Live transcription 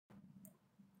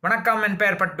வணக்கம், என்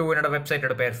பெயர் பட்டு. என்னோட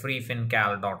வெப்சைட்டோட பேர்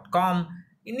freefincal.com.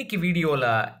 இன்னைக்கு வீடியோவில்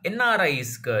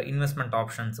என்ஆர்ஐஸ்க்கு இன்வெஸ்ட்மெண்ட்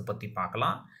ஆப்ஷன்ஸ் பற்றி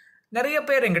பார்க்கலாம். நிறைய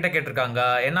பேர் என்கிட்ட கேட்டிருக்காங்க,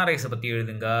 என்ஆர்ஐஸை பற்றி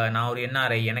எழுதுங்க, நான் ஒரு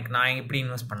என்ஆர்ஐ, நான் எப்படி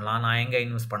இன்வெஸ்ட் பண்ணலாம், நான் எங்கே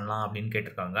இன்வெஸ்ட் பண்ணலாம் அப்படின்னு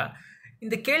கேட்டிருக்காங்க.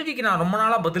 இந்த கேள்விக்கு நான் ரொம்ப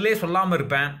நாளாக பதிலே சொல்லாமல்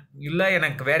இருப்பேன், இல்லை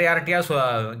எனக்கு வேறு யார்கிட்டையா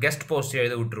கெஸ்ட் போஸ்ட்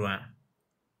எழுத விட்டுருவேன்.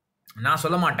 நான்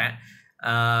சொல்ல மாட்டேன்.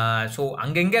 ஸோ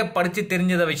அங்கங்கே படித்து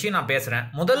தெரிஞ்சதை வச்சு நான் பேசுகிறேன்.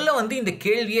 முதல்ல இந்த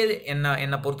கேள்வியே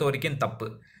என்னை பொறுத்த வரைக்கும் தப்பு.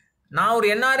 நான் ஒரு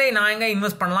என்ஆர்ஐ, நான் எங்கே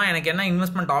இன்வெஸ்ட் பண்ணலாம், எனக்கு என்ன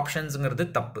இன்வெஸ்ட்மெண்ட் ஆப்ஷன்ஸுங்கிறது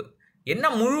தப்பு. என்ன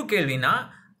முழு கேள்வினா,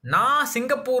 நான்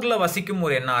சிங்கப்பூரில் வசிக்கும்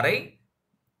ஒரு என்ஆர்ஐ,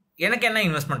 எனக்கு என்ன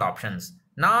இன்வெஸ்ட்மெண்ட் ஆப்ஷன்ஸ்?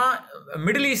 நான்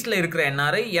மிடில் ஈஸ்டில் இருக்கிற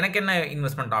என்ஆர்ஐ, எனக்கு என்ன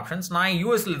இன்வெஸ்ட்மெண்ட் ஆப்ஷன்ஸ்? நான்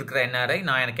யூஎஸில் இருக்கிற என்ஆர்ஐ,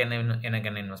 எனக்கு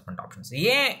என்ன இன்வெஸ்ட்மெண்ட் ஆப்ஷன்ஸ்?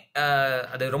 ஏன்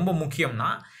அது ரொம்ப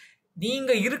முக்கியம்னா,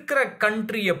 நீங்கள் இருக்கிற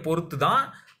கண்ட்ரியை பொறுத்து தான்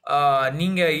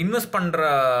நீங்கள் இன்வெஸ்ட் பண்ணுற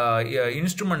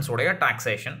இன்ஸ்ட்ருமெண்ட்ஸோடைய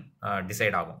டாக்ஸேஷன்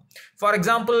டிசைட் ஆகும். ஃபார்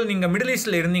எக்ஸாம்பிள், நீங்கள் மிடில்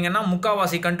ஈஸ்டில் இருந்தீங்கன்னா,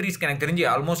 முக்கால்வாசி கண்ட்ரீஸ்க்கு எனக்கு தெரிஞ்சு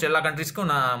ஆல்மோஸ்ட் எல்லா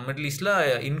கண்ட்ரீஸ்க்கும் நான் மிடில் ஈஸ்டில்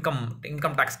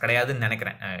இன்கம் டேக்ஸ் கிடையாதுன்னு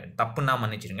நினைக்கிறேன். தப்புன்னா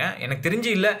மன்னிச்சிருங்க, எனக்கு தெரிஞ்சு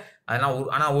இல்லை.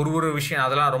 ஆனால் ஒரு விஷயம்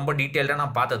அதெல்லாம் ரொம்ப டீட்டெயில்டாக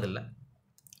நான் பார்த்ததில்லை.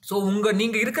 ஸோ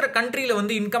நீங்கள் இருக்கிற கண்ட்ரியில்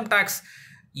இன்கம் டேக்ஸ்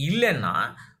இல்லைன்னா,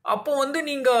 அப்போ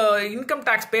நீங்கள் இன்கம்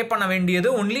டேக்ஸ் பே பண்ண வேண்டியது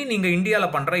ஒன்லி நீங்கள்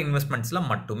இந்தியாவில் பண்ணுற இன்வெஸ்ட்மெண்ட்ஸில்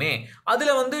மட்டுமே.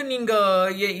 அதில்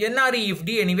நீங்கள் NRE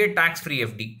FD anyway tax free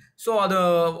FD. So அது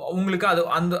உங்களுக்கு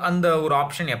அந்த ஒரு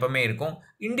ஆப்ஷன் எப்போவுமே இருக்கும்.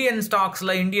 இந்தியன்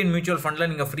ஸ்டாக்ஸில், இந்தியன் மியூச்சுவல் ஃபண்டில்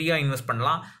நீங்கள் ஃப்ரீயாக இன்வெஸ்ட்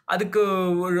பண்ணலாம். அதுக்கு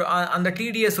அந்த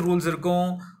டிடிஎஸ் ரூல்ஸ் இருக்கும்.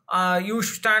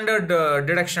 Standard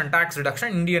tax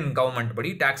deduction Indian government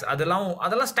படி டேக்ஸ், அதெல்லாம்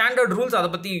ஸ்டாண்டர்ட் ரூல்ஸ்.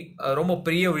 அதை பற்றி ரொம்ப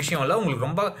பெரிய விஷயம் இல்லை, உங்களுக்கு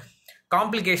ரொம்ப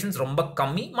காம்ப்ளிகேஷன்ஸ் ரொம்ப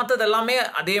கம்மி. மற்றது எல்லாமே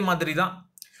அதே மாதிரி தான்.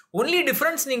 ஒன்லி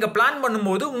டிஃப்ரென்ஸ், நீங்கள் பிளான்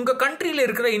பண்ணும்போது உங்கள் கண்ட்ரியில்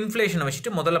இருக்கிற இன்ஃப்ளேஷனை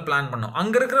வச்சுட்டு முதல்ல பிளான் பண்ணணும்.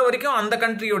 அங்கே இருக்கிற வரைக்கும் அந்த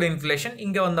கண்ட்ரியோட இன்ஃப்ளேஷன்,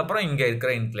 இங்கே வந்தப்புறம் இங்கே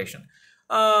இருக்கிற இன்ஃப்ளேஷன்.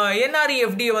 என்ஆர்இ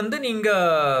எஃப்டியை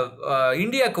நீங்கள்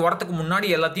இந்தியாவுக்கு வரத்துக்கு முன்னாடி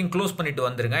எல்லாத்தையும் க்ளோஸ் பண்ணிட்டு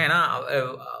வந்துருங்க. ஏன்னா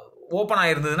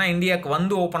ஓப்பனாக இருந்ததுன்னா,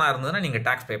 இந்தியாவுக்கு ஓப்பனாக இருந்ததுன்னா நீங்கள்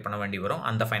டேக்ஸ் பே பண்ண வேண்டி வரும்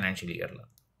அந்த ஃபைனான்ஷியல் இயரில்.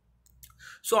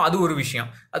 ஸோ அது ஒரு விஷயம்,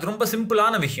 அது ரொம்ப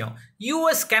சிம்பிளான விஷயம்.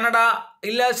 யூஎஸ், கனடா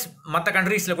இல்லை மற்ற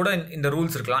கண்ட்ரீஸில் கூட இந்த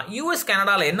ரூல்ஸ் இருக்கலாம். யூஎஸ்,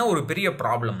 கனடாவில் என்ன ஒரு பெரிய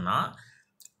ப்ராப்ளம்னா,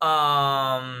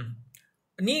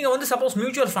 நீங்கள் சப்போஸ்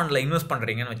மியூச்சுவல் ஃபண்டில் இன்வெஸ்ட்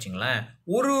பண்ணுறீங்கன்னு வச்சிங்களேன்,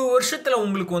 ஒரு வருஷத்தில்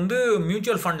உங்களுக்கு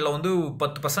மியூச்சுவல் ஃபண்டில்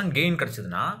 10% கெயின்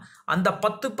கிடச்சிதுன்னா, அந்த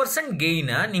 10%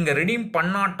 கெயினை நீங்கள் ரெடீம்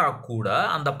பண்ணாட்டா கூட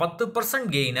அந்த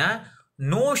 10% கெயினை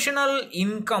நோஷனல்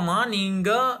இன்கமாக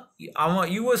நீங்கள்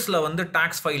யூஎஸில்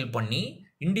டேக்ஸ் ஃபைல் பண்ணி,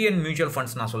 இந்தியன் மியூச்சுவல்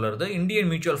ஃபண்ட்ஸ் நான் சொல்கிறது, இந்தியன்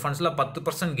மியூச்சுவல் ஃபண்ட்ஸில்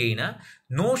 10% கெயினை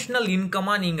நோஷனல்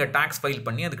இன்கமாக நீங்கள் டேக்ஸ் ஃபைல்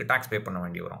பண்ணி அதுக்கு டேக்ஸ் பே பண்ண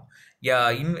வேண்டி வரும்.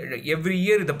 எவ்ரி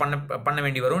இயர் இதை பண்ண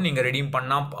வேண்டி வரும். நீங்கள் ரெடீம்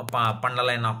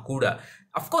பண்ணலைன்னா கூட.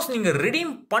 அஃப்கோர்ஸ் நீங்கள்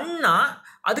ரெடீம் பண்ணால்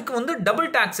அதுக்கு டபுள்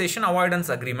டாக்ஸேஷன் அவாய்டன்ஸ்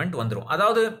அக்ரிமெண்ட் வந்துடும்.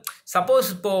 அதாவது சப்போஸ்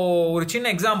இப்போது ஒரு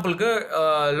சின்ன எக்ஸாம்பிளுக்கு,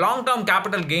 லாங் டேர்ம்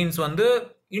கேபிட்டல் கெயின்ஸ்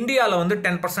இந்தியாவில்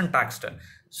 10% டாக்ஸ்டு.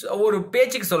 ஒரு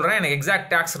பேச்சுக்கு சொல்கிறேன், எனக்கு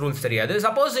எக்ஸாக்ட் டேக்ஸ் ரூல்ஸ் தெரியாது.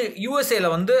 சப்போஸ் யூஎஸ்ஏல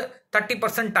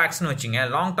 30% டேக்ஸ்னு வச்சுங்க,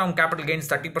 லாங் டேர்ம் கேபிட்டல் கெயின்ஸ்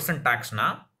 30% டேக்ஸ்னா,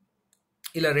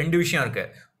 இல்லை ரெண்டு விஷயம்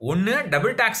இருக்குது. ஒன்று,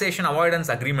 டபுள் டாக்ஸேஷன்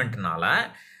அவாய்டன்ஸ் அக்ரிமெண்ட்னால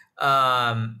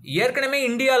ஏற்கனவே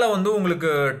இந்தியாவில்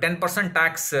உங்களுக்கு 10%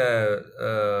 டேக்ஸ்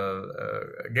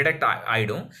டிடெக்ட்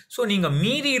ஆகிடும். ஸோ நீங்கள்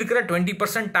மீதி இருக்கிற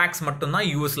 20% டேக்ஸ் மட்டும்தான்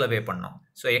யூஎஸில் பே பண்ணணும்.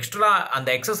 ஸோ எக்ஸ்ட்ரா அந்த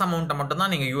எக்ஸஸ் அமௌண்ட்டை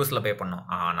மட்டும்தான் நீங்கள் யூஎஸில் பே பண்ணணும்.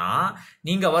 ஆனால்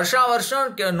நீங்கள்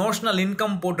வருஷம் நோஷனல்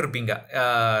இன்கம் போட்டிருப்பீங்க,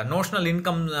 நோஷனல்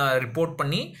இன்கம் ரிப்போர்ட்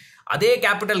பண்ணி அதே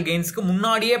கேபிட்டல் கெயின்ஸ்க்கு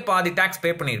முன்னாடியே பாதி டேக்ஸ்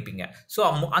பே பண்ணியிருப்பீங்க. ஸோ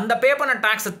அந்த பே பண்ண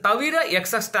டேக்ஸை தவிர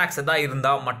எக்ஸஸ் டேக்ஸ் எதாவது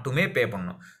இருந்தால் மட்டுமே பே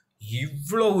பண்ணணும்.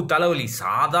 இவ்வளவு தலைவலி.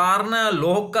 சாதாரண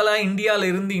லோக்கலாக இந்தியாவில்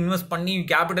இருந்து இன்வெஸ்ட் பண்ணி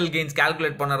கேபிட்டல் கெயின்ஸ்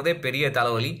கால்குலேட் பண்ணுறதே பெரிய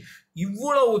தலைவலி.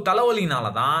 இவ்வளவு தலைவலினால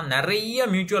தான் நிறைய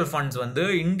mutual funds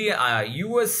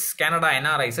US, Canada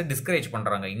என்ஆர்ஐஸை discourage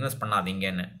பண்ணுறாங்க, இன்வெஸ்ட்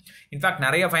பண்ணாதீங்கன்னு. இன்ஃபேக்ட்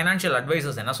நிறைய ஃபைனான்ஷியல்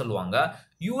அட்வைசர்ஸ் என்ன சொல்லுவாங்க,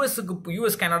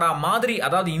 யூஎஸ் கனடா மாதிரி,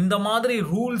 அதாவது இந்த மாதிரி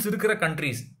ரூல்ஸ் இருக்கிற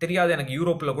கண்ட்ரீஸ் தெரியாது எனக்கு.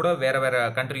 யூரோப்பில் கூட வேறு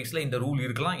கண்ட்ரீஸில் இந்த ரூல்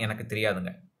இருக்கலாம், எனக்கு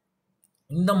தெரியாதுங்க.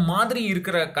 இந்த மாதிரி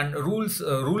இருக்கிற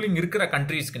ரூலிங் இருக்கிற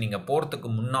கண்ட்ரீஸ்க்கு நீங்கள் போகிறதுக்கு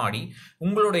முன்னாடி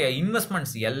உங்களுடைய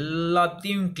இன்வெஸ்ட்மெண்ட்ஸ்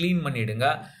எல்லாத்தையும் க்ளீன் பண்ணிவிடுங்க.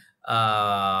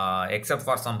 Except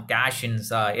for some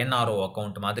கேஷின்ஸ், NRO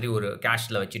account மாதிரி ஒரு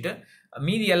கேஷில் வச்சுட்டு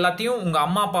மீதி எல்லாத்தையும் உங்கள்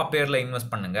அம்மா அப்பா பேரில்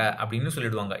இன்வெஸ்ட் பண்ணுங்கள் அப்படின்னு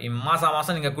சொல்லிடுவாங்க.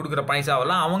 மாதம் நீங்கள் கொடுக்குற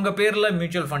பைசாவெல்லாம் அவங்க பேரில்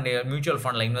மியூச்சுவல்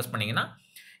ஃபண்டில் இன்வெஸ்ட் பண்ணிங்கன்னா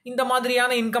இந்த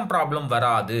மாதிரியான இன்கம் ப்ராப்ளம்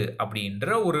வராது அப்படின்ற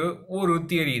ஒரு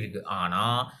தியரி இருக்குது.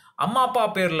 ஆனால் அம்மா அப்பா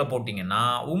பேரில் போட்டிங்கன்னா,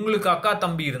 உங்களுக்கு அக்கா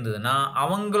தம்பி இருந்ததுன்னா,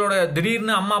 அவங்களோட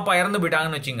திடீர்னு அம்மா அப்பா இறந்து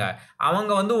போயிட்டாங்கன்னு வச்சுங்க,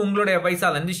 அவங்க உங்களுடைய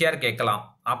பைசாலேருந்து ஷேர் கேட்கலாம்.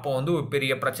 அப்போ ஒரு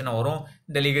பெரிய பிரச்சனை வரும்.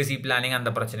 இந்த லீகசி பிளானிங்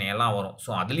அந்த பிரச்சனையெல்லாம் வரும். ஸோ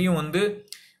அதுலேயும்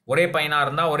ஒரே பையனாக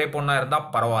இருந்தால், ஒரே பொண்ணாக இருந்தால்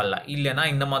பரவாயில்ல, இல்லைன்னா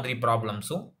இந்த மாதிரி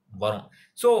ப்ராப்ளம்ஸும் வரும்.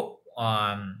 ஸோ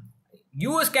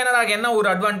யூஎஸ், கனடாக்கு என்ன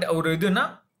ஒரு இதுன்னா,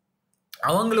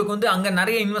 அவங்களுக்கு வந்து அங்கே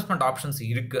நிறைய இன்வெஸ்ட்மெண்ட் ஆப்ஷன்ஸ்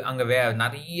இருக்குது. அங்கே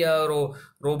நிறைய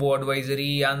ரோபோ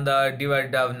அட்வைசரி, அந்த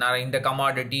இந்த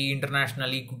கமாடிட்டி,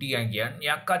 இன்டர்நேஷ்னல் ஈக்விட்டி,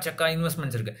 எக்கச்சக்கா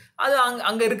இன்வெஸ்ட்மெண்ட்ஸ் இருக்குது. அது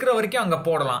அங்கே இருக்கிற வரைக்கும் அங்கே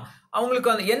போடலாம்.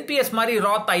 அவங்களுக்கு அந்த என்பிஎஸ் மாதிரி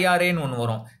ராத் ஐஆர்ஏன்னு ஒன்று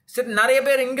வரும். சரி, நிறைய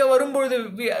பேர் இங்கே வரும்பொழுது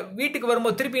வீட்டுக்கு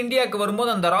வரும்போது திருப்பி இந்தியாவுக்கு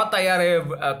வரும்போது அந்த ராத் ஐஆர்ஏ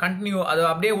கண்டினியூ அது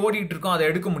அப்படியே ஓடிட்டு இருக்கும். அதை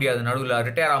எடுக்க முடியாது, நடுவில்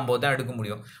ரிட்டையர் ஆகும்போது தான் எடுக்க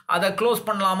முடியும். அதை க்ளோஸ்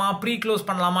பண்ணலாமா, ப்ரீ க்ளோஸ்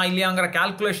பண்ணலாமா இல்லையாங்கிற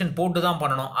கால்குலேஷன் போட்டு தான்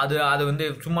பண்ணணும். அது வந்து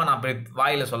சும்மா நான்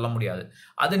வாயில் சொல்ல முடியாது,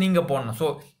 அது நீங்கள் போடணும். ஸோ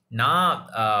நான்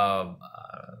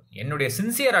என்னுடைய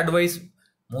சின்சியர் அட்வைஸ்,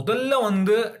 முதல்ல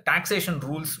வந்து டாக்ஸேஷன்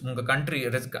ரூல்ஸ் உங்கள்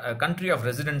கண்ட்ரி ஆஃப்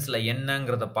ரெசிடென்ஸில்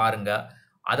என்னங்கிறத பாருங்கள்.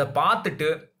 அதை பார்த்துட்டு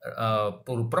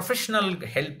ஒரு ப்ரொஃபஷ்னல்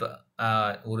ஹெல்ப்,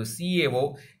 ஒரு சிஏஓ,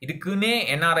 இதுக்குன்னே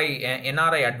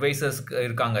என்ஆர்ஐ அட்வைசர்ஸ்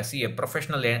இருக்காங்க.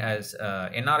 ப்ரொஃபஷ்னல்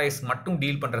என்ஆர்ஐஸ் மட்டும்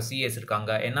டீல் பண்ணுற சிஏஸ்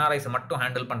இருக்காங்க. என்ஆர்ஐஸ் மட்டும்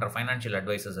ஹேண்டில் பண்ணுற ஃபைனான்ஷியல்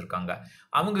அட்வைசர்ஸ் இருக்காங்க.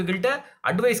 அவங்கக்கிட்ட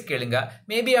அட்வைஸ் கேளுங்க.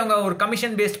 மேபி அவங்க ஒரு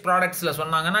கமிஷன் பேஸ்ட் ப்ராடக்ட்ஸில்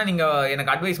சொன்னாங்கன்னா நீங்கள்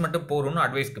எனக்கு அட்வைஸ் மட்டும் போகணும்னு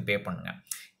அட்வைஸ்க்கு பே பண்ணுங்கள்.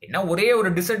 ஏன்னா ஒரே ஒரு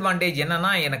டிஸ்அட்வான்டேஜ்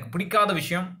என்னன்னா, எனக்கு பிடிக்காத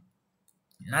விஷயம்,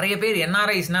 நிறைய பேர்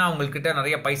என்ஆர்ஐஸ்னால் அவங்கக்கிட்ட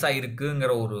நிறைய பைசா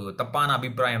இருக்குங்கிற ஒரு தப்பான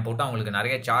அபிப்பிராயம் போட்டு அவங்களுக்கு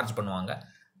நிறைய சார்ஜ் பண்ணுவாங்க.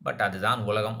 பட் அதுதான்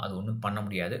உலகம், அது ஒன்றும் பண்ண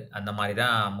முடியாது. அந்த மாதிரி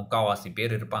தான் முக்கால்வாசி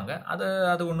பேர் இருப்பாங்க.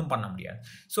 அது ஒன்றும் பண்ண முடியாது.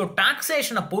 ஸோ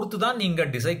டாக்ஸேஷனை பொறுத்து தான்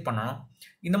நீங்கள் டிசைட் பண்ணணும்.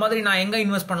 இந்த மாதிரி நான் எங்கே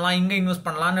இன்வெஸ்ட் பண்ணலாம், இங்கே இன்வெஸ்ட்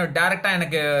பண்ணலான்னு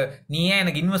டேரெக்டாக நீ ஏன்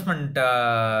எனக்கு இன்வெஸ்ட்மெண்ட்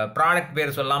ப்ராடக்ட்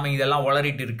பேர் சொல்லாமல் இதெல்லாம்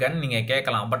உளறிட்டு இருக்கேன்னு நீங்கள்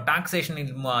கேட்கலாம். பட் டாக்ஸேஷன்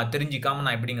தெரிஞ்சிக்காமல்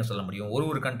நான் எப்படிங்க சொல்ல முடியும்?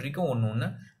 ஒரு கண்ட்ரிக்கும் ஒன்று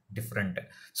டிஃப்ரெண்ட்.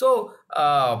 ஸோ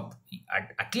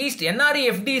அட்லீஸ்ட் என்ஆர்இ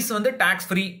எஃப்டிஸ் வந்து டேக்ஸ்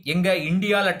ஃப்ரீ. எங்கள்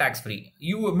இந்தியாவில் டேக்ஸ் ஃப்ரீ.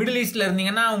 மிடில் ஈஸ்டில்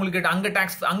இருந்தீங்கன்னா உங்களுக்கு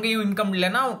அங்கேயும் இன்கம்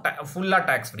இல்லைன்னா ஃபுல்லாக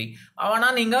டேக்ஸ் ஃப்ரீ.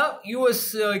 ஆனால் நீங்கள் யூஎஸ்,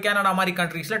 கனடா மாதிரி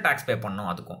கண்ட்ரீஸில் டேக்ஸ் பே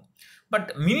பண்ணணும் அதுக்கும். பட்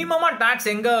மினிமமாக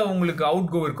டேக்ஸ் எங்கே உங்களுக்கு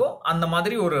அவுட் கோ இருக்கோ அந்த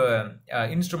மாதிரி ஒரு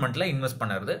இன்ஸ்ட்ருமெண்ட்டில் இன்வெஸ்ட்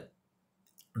பண்ணுறது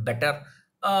பெட்டர்.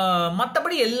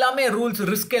 மற்றபடி எல்லாமே ரூல்ஸ்,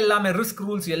 ரிஸ்க்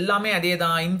ரூல்ஸ் எல்லாமே அதே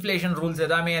தான். இன்ஃப்ளேஷன் ரூல்ஸ்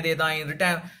எல்லாமே அதே தான்.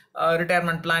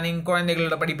 ரிட்டையர்மெண்ட் பிளானிங்,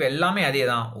 குழந்தைகளோட படிப்பு எல்லாமே அதே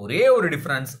தான். ஒரே ஒரு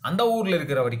டிஃப்ரென்ஸ், அந்த ஊரில்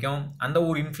இருக்கிற வரைக்கும் அந்த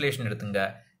ஊர் இன்ஃப்ளேஷன் எடுத்துங்க,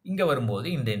 இங்கே வரும்போது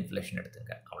இந்த இன்ஃப்ளேஷன்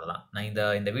எடுத்துங்க. அவ்வளோதான்.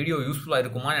 நான் இந்த வீடியோ யூஸ்ஃபுல்லாக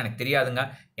இருக்குமான்னு எனக்கு தெரியாதுங்க.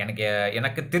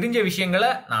 எனக்கு தெரிஞ்ச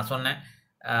விஷயங்களை நான் சொன்னேன்.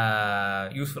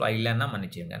 யூஸ்ஃபுல்லாக இல்லைன்னா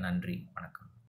மன்னிச்சிருங்க. நன்றி, வணக்கம்.